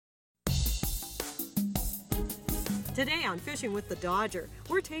Today on Fishing with the Dodger,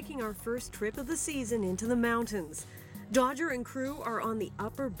 we're taking our first trip of the season into the mountains. Dodger and crew are on the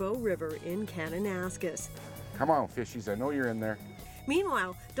Upper Bow River in Kanaskis. Come on, fishies, I know you're in there.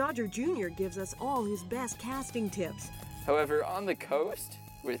 Meanwhile, Dodger Jr. gives us all his best casting tips. However, on the coast,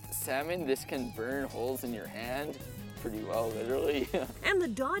 with salmon, this can burn holes in your hand pretty well, literally. And the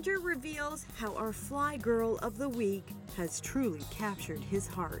Dodger reveals how our fly girl of the week has truly captured his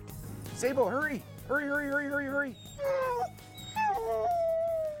heart. Sable, hurry! Hurry, hurry, hurry, hurry, hurry!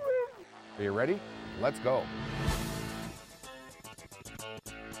 Are you ready? Let's go.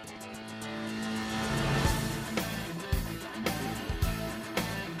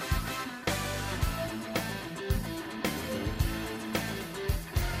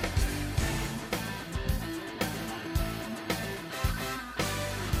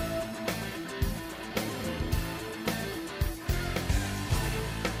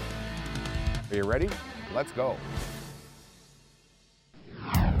 Are you ready? Let's go.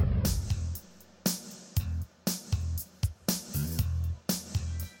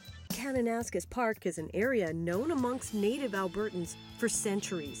 Kanaskis Park is an area known amongst native Albertans for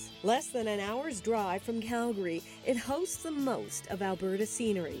centuries. Less than an hour's drive from Calgary, it hosts the most of Alberta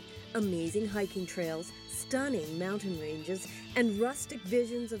scenery. Amazing hiking trails, stunning mountain ranges, and rustic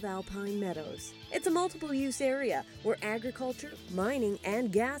visions of alpine meadows. It's a multiple-use area where agriculture, mining,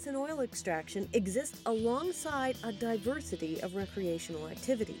 and gas and oil extraction exist alongside a diversity of recreational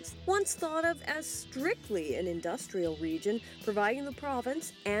activities. Once thought of as strictly an industrial region, providing the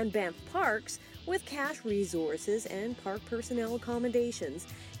province and Banff Parks with cash resources and park personnel accommodations,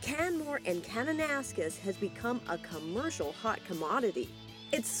 Canmore and Kanaskis has become a commercial hot commodity.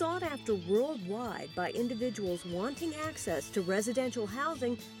 It's sought after worldwide by individuals wanting access to residential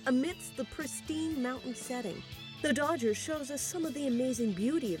housing amidst the pristine mountain setting. The Dodger shows us some of the amazing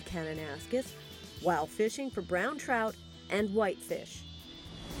beauty of Kanaskis while fishing for brown trout and whitefish.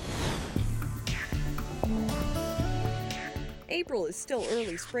 April is still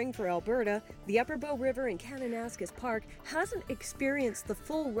early spring for Alberta. The Upper Bow River in Kanaskis Park hasn't experienced the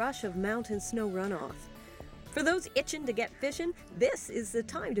full rush of mountain snow runoff. For those itching to get fishing, this is the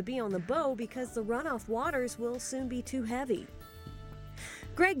time to be on the bow because the runoff waters will soon be too heavy.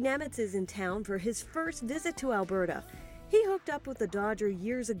 Greg Nemitz is in town for his first visit to Alberta. He hooked up with the Dodger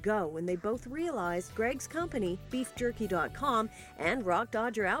years ago when they both realized Greg's company, beefjerky.com, and Rock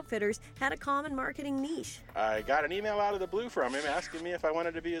Dodger Outfitters had a common marketing niche. I got an email out of the blue from him asking me if I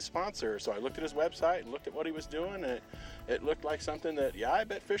wanted to be his sponsor. So I looked at his website and looked at what he was doing, and it looked like something that, yeah, I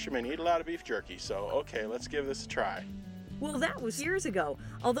bet fishermen eat a lot of beef jerky. So, okay, let's give this a try. Well, that was years ago,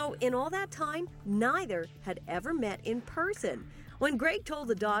 although in all that time, neither had ever met in person. When Greg told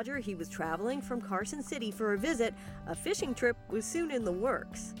the Dodger he was traveling from Carson City for a visit, a fishing trip was soon in the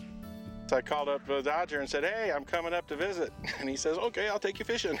works. So I called up the Dodger and said, hey, I'm coming up to visit. And he says, okay, I'll take you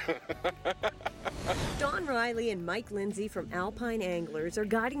fishing. Don Riley and Mike Lindsay from Alpine Anglers are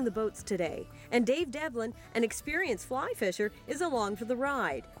guiding the boats today. And Dave Devlin, an experienced fly fisher, is along for the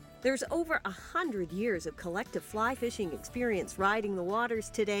ride. There's over 100 years of collective fly fishing experience riding the waters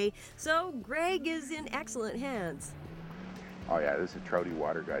today, so Greg is in excellent hands. Oh yeah, this is trouty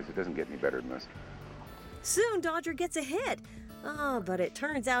water, guys. It doesn't get any better than this. Soon Dodger gets a hit. But it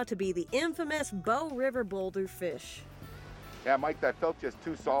turns out to be the infamous Bow River boulder fish. Yeah, Mike, that felt just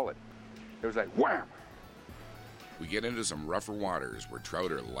too solid. It was like wham! We get into some rougher waters where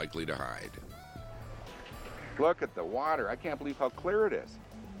trout are likely to hide. Look at the water. I can't believe how clear it is.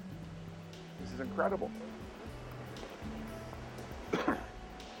 This is incredible. $5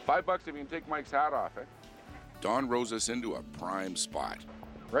 if you can take Mike's hat off, eh? Don rows us into a prime spot.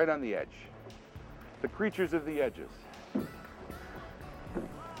 Right on the edge. The creatures of the edges.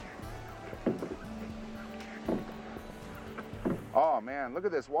 Oh man, look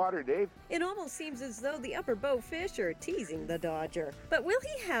at this water, Dave. It almost seems as though the Upper Bow fish are teasing the Dodger. But will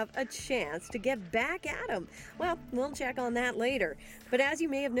he have a chance to get back at him? Well, we'll check on that later. But as you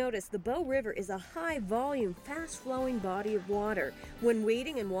may have noticed, the Bow River is a high-volume, fast-flowing body of water. When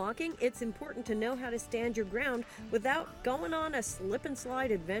wading and walking, it's important to know how to stand your ground without going on a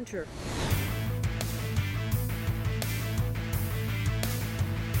slip-and-slide adventure.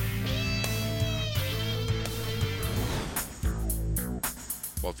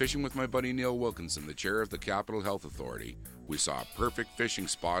 While fishing with my buddy Neil Wilkinson, the chair of the Capital Health Authority, we saw a perfect fishing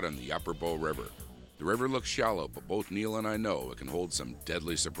spot on the Upper Bow River. The river looks shallow, but both Neil and I know it can hold some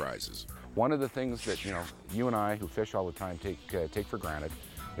deadly surprises. One of the things that you and I who fish all the time take for granted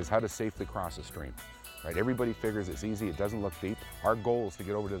is how to safely cross a stream. Right? Everybody figures it's easy, it doesn't look deep. Our goal is to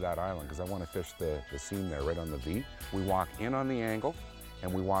get over to that island because I want to fish the seam there right on the V. We walk in on the angle,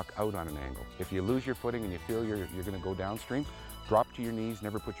 and we walk out on an angle. If you lose your footing and you feel you're going to go downstream, drop to your knees,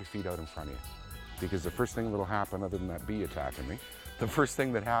 never put your feet out in front of you. Because the first thing that'll happen, other than that bee attacking me, the first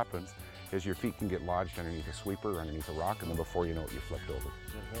thing that happens is your feet can get lodged underneath a sweeper or underneath a rock, and then before you know it, you're flipped over.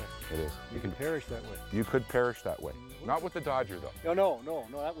 It is. You can perish that way. You could perish that way. Not with the Dodger, though. No,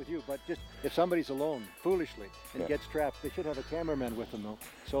 not with you, but just if somebody's alone, foolishly, and gets trapped, they should have a cameraman with them, though,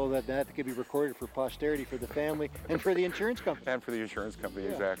 so that could be recorded for posterity, for the family, and for the insurance company. And for the insurance company,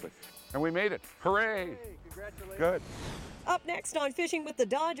 exactly. And we made it. Hooray! Hey, congratulations. Good. Up next on Fishing with the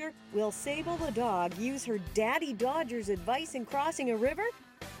Dodger, will Sable the dog use her daddy Dodger's advice in crossing a river?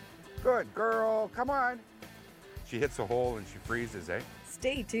 Good girl, come on. She hits a hole and she freezes, eh?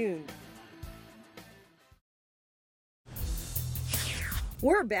 Stay tuned.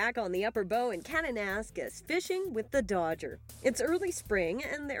 We're back on the Upper Bow in Kanaskis, fishing with the Dodger. It's early spring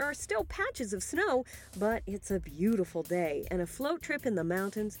and there are still patches of snow, but it's a beautiful day and a float trip in the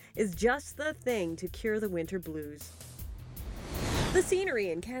mountains is just the thing to cure the winter blues. The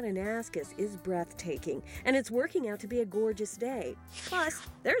scenery in Kanaskis is breathtaking, and it's working out to be a gorgeous day. Plus,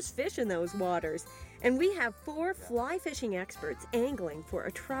 there's fish in those waters, and we have 4 fly fishing experts angling for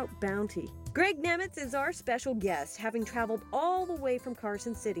a trout bounty. Greg Nemitz is our special guest, having traveled all the way from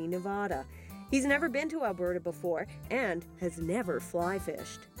Carson City, Nevada. He's never been to Alberta before and has never fly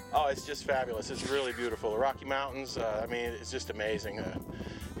fished. Oh, it's just fabulous. It's really beautiful. The Rocky Mountains, I mean, it's just amazing.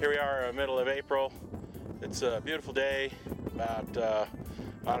 Here we are, middle of April. It's a beautiful day, about,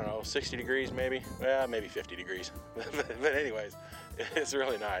 I don't know, 60 degrees maybe? Well, maybe 50 degrees. But anyways, it's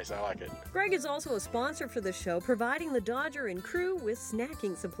really nice. I like it. Greg is also a sponsor for the show, providing the Dodger and crew with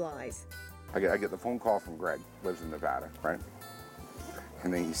snacking supplies. I get the phone call from Greg, lives in Nevada, right?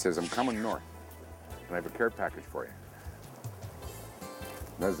 And then he says, I'm coming north, and I have a care package for you.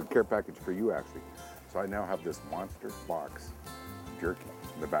 That's a care package for you, actually. So I now have this monster box jerky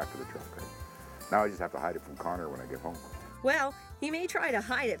in the back of the truck, right? Now I just have to hide it from Connor when I get home. Well, he may try to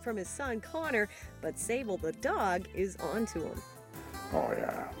hide it from his son Connor, but Sable the dog is onto him. Oh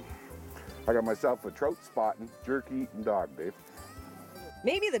yeah. I got myself a trout spotting, jerky eating dog, Dave.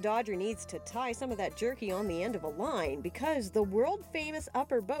 Maybe the Dodger needs to tie some of that jerky on the end of a line because the world-famous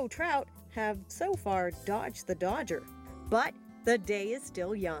Upper Bow trout have so far dodged the Dodger. But the day is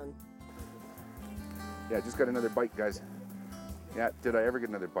still young. Yeah, just got another bite, guys. Yeah, did I ever get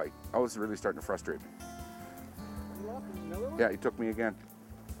another bite? Oh, this is really starting to frustrate me. Yeah, he took me again.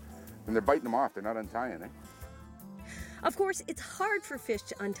 And they're biting them off, they're not untying, eh? Of course, it's hard for fish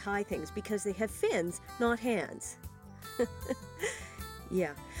to untie things because they have fins, not hands.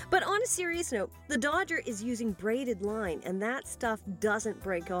 Yeah, but on a serious note, the Dodger is using braided line and that stuff doesn't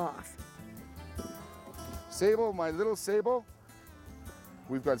break off. Sable, my little Sable,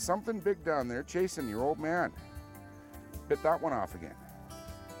 we've got something big down there chasing your old man. Bit that one off again.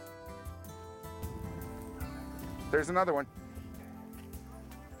 There's another one.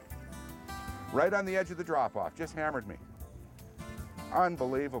 Right on the edge of the drop-off, just hammered me.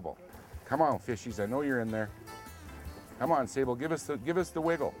 Unbelievable. Come on, fishies, I know you're in there. Come on, Sable, give us the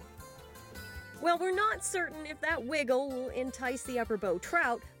wiggle. Well, we're not certain if that wiggle will entice the Upper Bow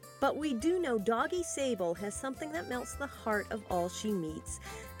trout, but we do know Doggy Sable has something that melts the heart of all she meets.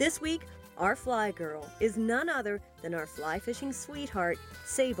 This week, our fly girl is none other than our fly fishing sweetheart,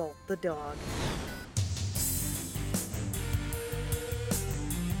 Sable the dog.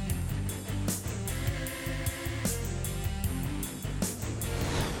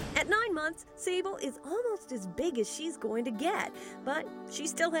 At 9 months, Sable is almost as big as she's going to get, but she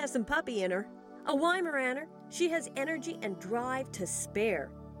still has some puppy in her. A Weimaraner, she has energy and drive to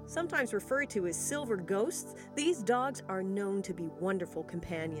spare. Sometimes referred to as silver ghosts, these dogs are known to be wonderful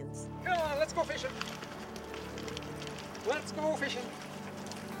companions. Come on, let's go fishing. Let's go fishing.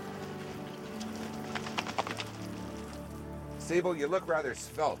 Sable, you look rather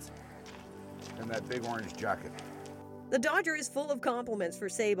svelte in that big orange jacket. The Dodger is full of compliments for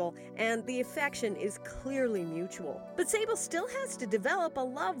Sable, and the affection is clearly mutual. But Sable still has to develop a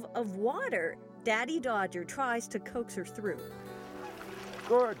love of water. Daddy Dodger tries to coax her through.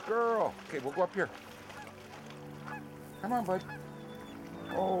 Good girl. Okay, we'll go up here. Come on, bud.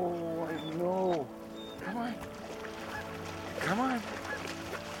 Oh, I know. Come on. Come on.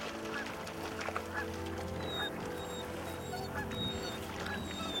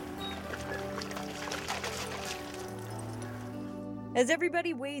 As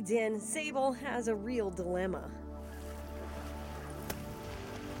everybody wades in, Sable has a real dilemma.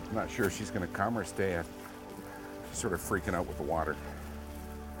 I'm not sure if she's going to come or stay. She's sort of freaking out with the water.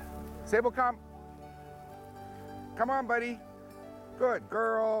 Sable, come. Come on, buddy. Good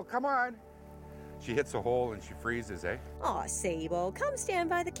girl. Come on. she hits a hole and she freezes, eh? Aw, Sable, come stand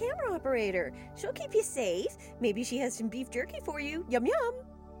by the camera operator. She'll keep you safe. Maybe she has some beef jerky for you. Yum yum.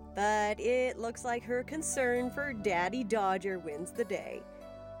 But it looks like her concern for Daddy Dodger wins the day.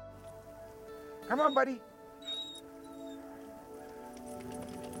 Come on, buddy.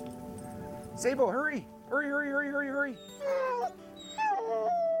 Sable, hurry. Hurry, hurry, hurry, hurry, hurry.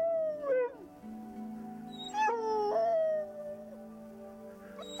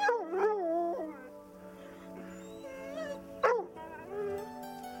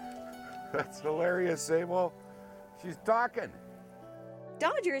 That's hilarious, Sable. She's talking.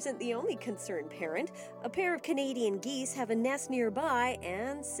 Dodger isn't the only concerned parent. A pair of Canadian geese have a nest nearby,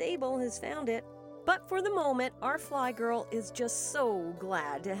 and Sable has found it. But for the moment, our fly girl is just so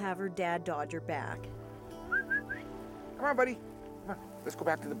glad to have her dad Dodger back. Come on, buddy. Come on. Let's go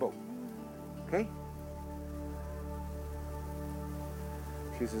back to the boat. Okay?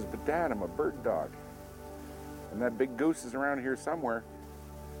 She says, but Dad, I'm a bird dog. And that big goose is around here somewhere.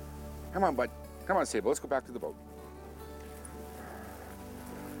 Come on, bud. Come on, Sable. Let's go back to the boat.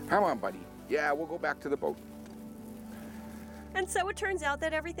 Come on, buddy. Yeah, we'll go back to the boat. And so it turns out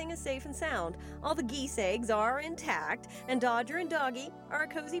that everything is safe and sound. All the geese eggs are intact, and Dodger and Doggy are a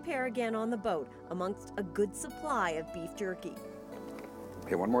cozy pair again on the boat, amongst a good supply of beef jerky.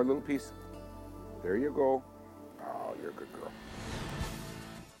 Okay, one more little piece. There you go. Oh, you're a good girl.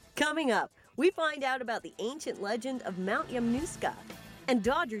 Coming up, we find out about the ancient legend of Mount Yamnuska, and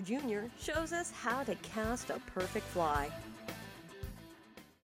Dodger Jr. shows us how to cast a perfect fly.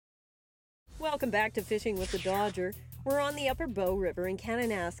 Welcome back to Fishing with the Dodger. We're on the Upper Bow River in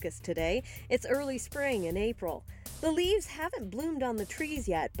Kanaskis today. It's early spring in April. The leaves haven't bloomed on the trees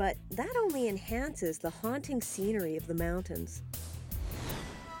yet, but that only enhances the haunting scenery of the mountains.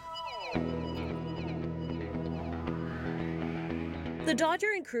 The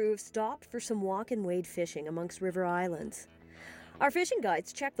Dodger and crew have stopped for some walk and wade fishing amongst river islands. Our fishing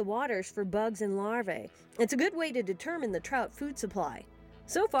guides check the waters for bugs and larvae. It's a good way to determine the trout food supply.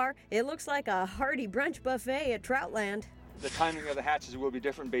 So far, it looks like a hearty brunch buffet at Troutland. The timing of the hatches will be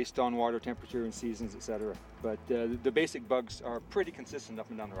different based on water temperature and seasons, etc. But the basic bugs are pretty consistent up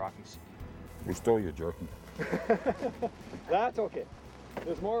and down the Rockies. We stole your jerky. That's okay.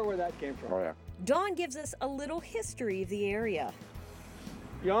 There's more where that came from. Oh, yeah. Don gives us a little history of the area.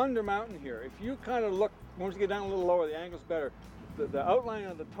 Yonder mountain here, if you kind of look, once you get down a little lower, the angle's better. The outline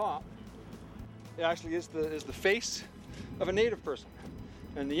on the top, it actually is the face of a native person.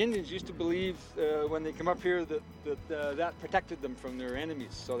 And the Indians used to believe when they come up here that protected them from their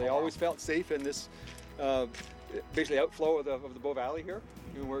enemies. So they always felt safe in this basically outflow of the Bow Valley here,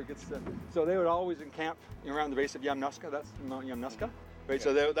 where it gets. So they would always encamp around the base of Yamnuska. That's Mount Yamnuska, right?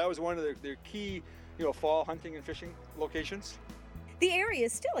 So that was one of their key, fall hunting and fishing locations. The area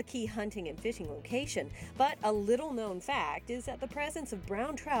is still a key hunting and fishing location, but a little known fact is that the presence of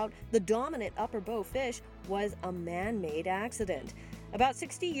brown trout, the dominant upper bow fish, was a man-made accident. About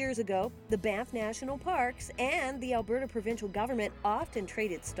 60 years ago, the Banff National Parks and the Alberta provincial government often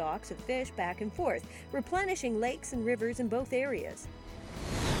traded stocks of fish back and forth, replenishing lakes and rivers in both areas.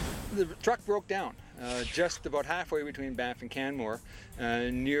 The truck broke down just about halfway between Banff and Canmore,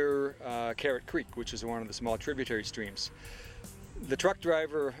 near Carrot Creek, which is one of the small tributary streams. The truck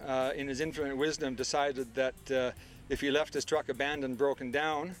driver, in his infinite wisdom, decided that if he left his truck abandoned, broken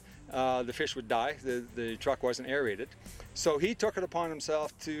down, the fish would die. The truck wasn't aerated. So he took it upon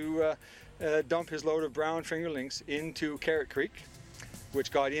himself to dump his load of brown fingerlings into Carrot Creek,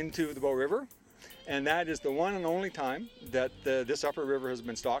 which got into the Bow River. And that is the one and only time that this upper river has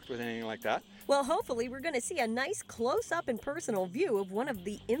been stocked with anything like that. Well, hopefully we're going to see a nice close-up and personal view of one of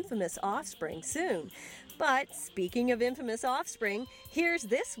the infamous offspring soon. But speaking of infamous offspring, here's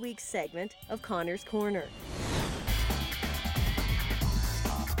this week's segment of Connor's Corner.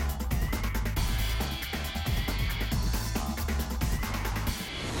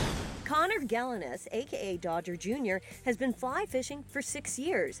 Connor Gellinis, aka Dodger Jr., has been fly fishing for 6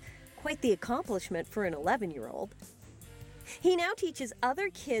 years. Quite the accomplishment for an 11-year-old. He now teaches other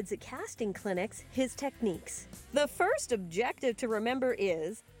kids at casting clinics his techniques. The first objective to remember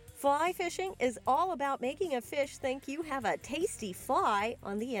is fly fishing is all about making a fish think you have a tasty fly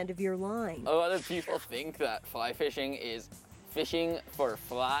on the end of your line. A lot of people think that fly fishing is fishing for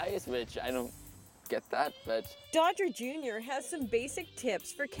flies, which I don't get that, but... Dodger Jr. has some basic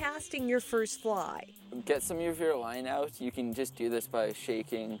tips for casting your first fly. Get some of your line out. You can just do this by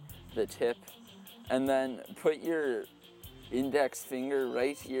shaking the tip, and then put your index finger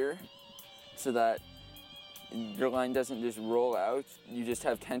right here so that your line doesn't just roll out. You just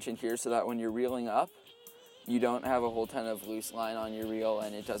have tension here so that when you're reeling up, you don't have a whole ton of loose line on your reel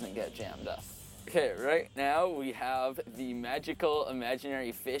and it doesn't get jammed up. Okay, right now we have the magical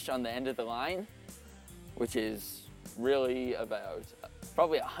imaginary fish on the end of the line, which is really about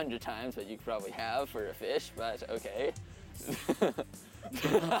probably 100 times what you could probably have for a fish, but okay.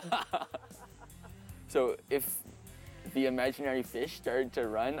 So if the imaginary fish started to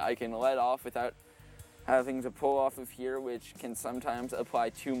run, I can let off without having to pull off of here, which can sometimes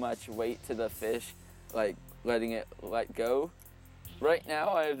apply too much weight to the fish, like letting it let go. Right now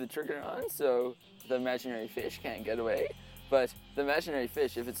I have the trigger on, so the imaginary fish can't get away. But the imaginary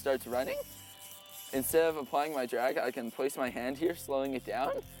fish, if it starts running, instead of applying my drag, I can place my hand here, slowing it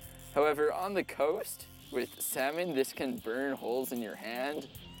down. However, on the coast, with salmon, this can burn holes in your hand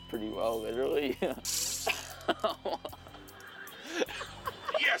pretty well, literally.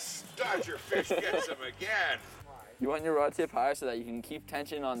 Yes, Dodger fish gets him again. You want your rod tip high so that you can keep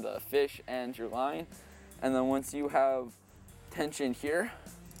tension on the fish and your line. And then once you have tension here,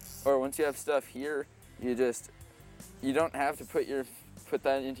 or once you have stuff here, you don't have to put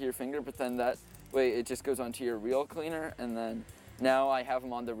that into your finger, but then that way it just goes onto your reel cleaner, and then now I have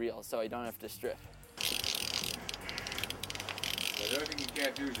them on the reel, so I don't have to strip. The only thing you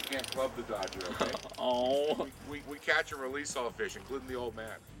can't do is you can't club the Dodger, okay? Oh. We catch and release all fish, including the old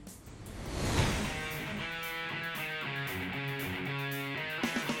man.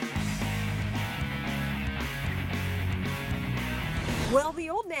 Well, the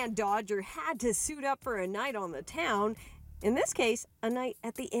old man Dodger had to suit up for a night on the town. In this case, a night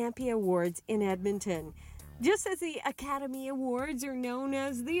at the Ampie Awards in Edmonton. Just as the Academy Awards are known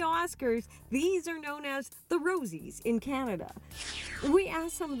as the Oscars, these are known as the Rosies in Canada. We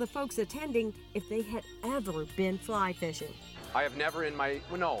asked some of the folks attending if they had ever been fly fishing. I have never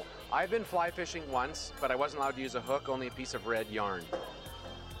I've been fly fishing once, but I wasn't allowed to use a hook, only a piece of red yarn.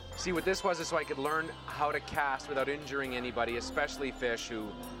 See, what this was is so I could learn how to cast without injuring anybody, especially fish who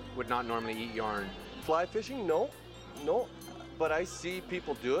would not normally eat yarn. Fly fishing? No, but I see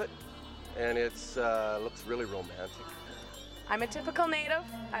people do it, and it's looks really romantic. I'm a typical native.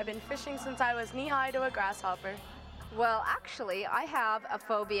 I've been fishing since I was knee-high to a grasshopper. Well, actually, I have a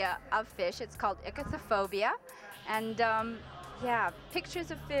phobia of fish. It's called ichthyophobia. And yeah, pictures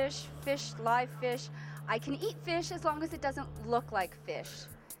of fish, live fish. I can eat fish as long as it doesn't look like fish.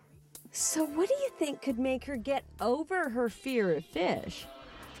 So what do you think could make her get over her fear of fish?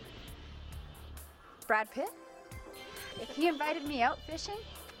 Brad Pitt? If he invited me out fishing,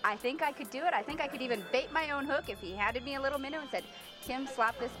 I think I could do it. I think I could even bait my own hook if he handed me a little minnow and said, "Kim,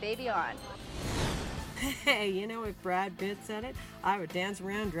 slap this baby on." Hey, you know, if Brad Pitt said it, I would dance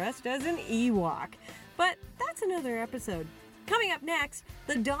around dressed as an Ewok. But that's another episode. Coming up next,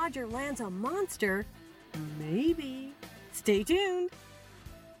 the Dodger lands a monster. Maybe. Stay tuned.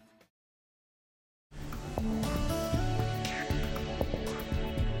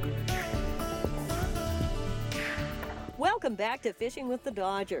 Welcome back to Fishing with the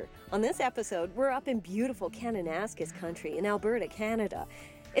Dodger. On this episode, we're up in beautiful Kanaskis country in Alberta, Canada.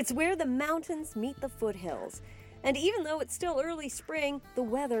 It's where the mountains meet the foothills. And even though it's still early spring, the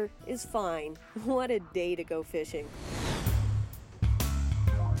weather is fine. What a day to go fishing.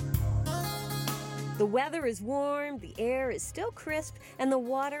 The weather is warm, the air is still crisp, and the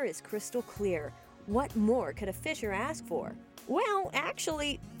water is crystal clear. What more could a fisher ask for? Well,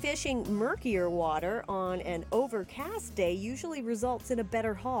 actually, fishing murkier water on an overcast day usually results in a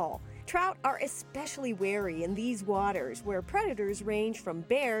better haul. Trout are especially wary in these waters, where predators range from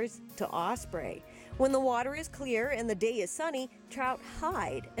bears to osprey. When the water is clear and the day is sunny, trout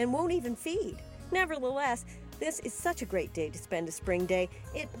hide and won't even feed. Nevertheless, this is such a great day to spend a spring day,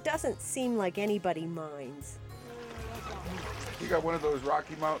 it doesn't seem like anybody minds. You got one of those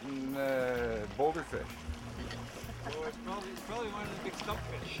Rocky Mountain boulder fish. Oh, it's probably one of the big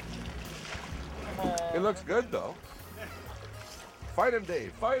stumpfish. It looks good though. Fight him,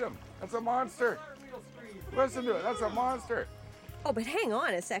 Dave. Fight him. That's a monster. Listen to it. That's a monster. Oh, but hang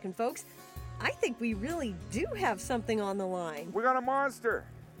on a second, folks. I think we really do have something on the line. We got a monster.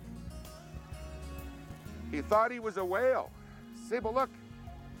 He thought he was a whale. See, but look.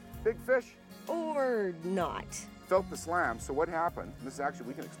 Big fish. Or not. Felt the slam, so what happened? This is actually,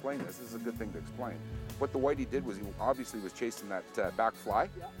 we can explain this. This is a good thing to explain. What the whitey did was he obviously was chasing that back fly,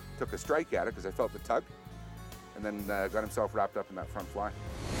 took a strike at it because I felt the tug, and then got himself wrapped up in that front fly.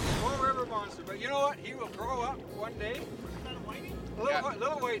 Poor river monster, but you know what? He will grow up one day. Is that a whitey?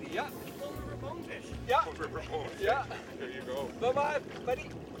 Little whitey, yeah. Little river bonefish. Yeah. Little river bonefish. Yeah. There you go. Bye-bye, buddy.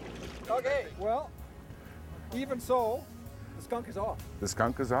 Okay, well, even so, the skunk is off. The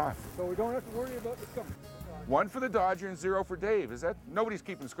skunk is off. So we don't have to worry about the skunk. 1 for the Dodger and 0 for Dave. Is that? Nobody's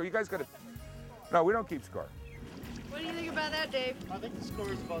keeping score. You guys got to. No, we don't keep score. What do you think about that, Dave? I think the score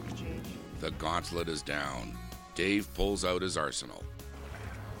is about to change. The gauntlet is down. Dave pulls out his arsenal.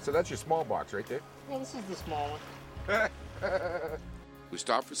 So that's your small box right there? Yeah, this is the small one. We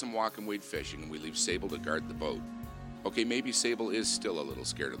stop for some walk and wade fishing, and we leave Sable to guard the boat. Okay, maybe Sable is still a little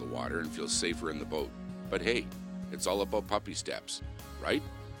scared of the water and feels safer in the boat. But hey, it's all about puppy steps, right?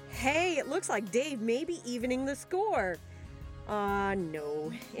 Hey, it looks like Dave may be evening the score.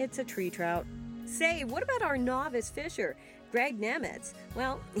 No, it's a tree trout. Say, what about our novice fisher, Greg Nemitz?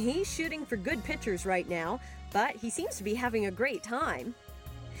 Well, he's shooting for good pictures right now, but he seems to be having a great time.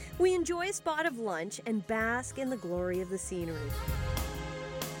 We enjoy a spot of lunch and bask in the glory of the scenery.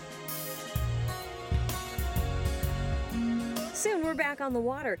 Soon we're back on the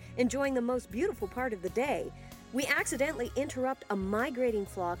water, enjoying the most beautiful part of the day. We accidentally interrupt a migrating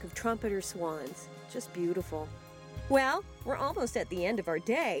flock of trumpeter swans. Just beautiful. Well, we're almost at the end of our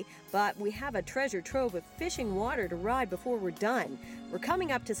day, but we have a treasure trove of fishing water to ride before we're done. We're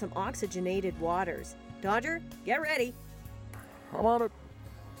coming up to some oxygenated waters. Dodger, get ready. I'm on it.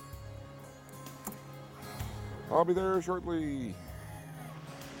 I'll be there shortly.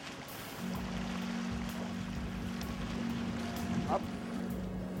 Up.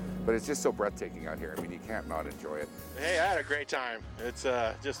 But it's just so breathtaking out here. I mean, you can't not enjoy it. Hey, I had a great time. It's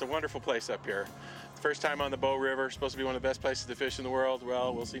just a wonderful place up here. First time on the Bow River, supposed to be one of the best places to fish in the world.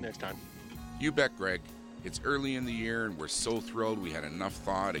 Well, we'll see next time. You bet, Greg. It's early in the year, and we're so thrilled we had enough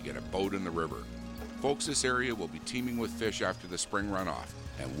thaw to get a boat in the river. Folks, this area will be teeming with fish after the spring runoff,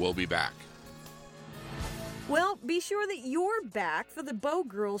 and we'll be back. Well, be sure that you're back for the Bow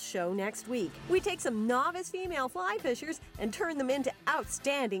Girls show next week. We take some novice female fly fishers and turn them into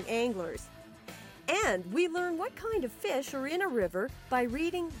outstanding anglers. And we learn what kind of fish are in a river by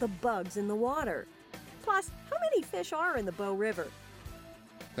reading the bugs in the water. Plus, how many fish are in the Bow River?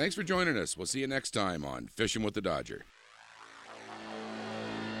 Thanks for joining us. We'll see you next time on Fishing with the Dodger.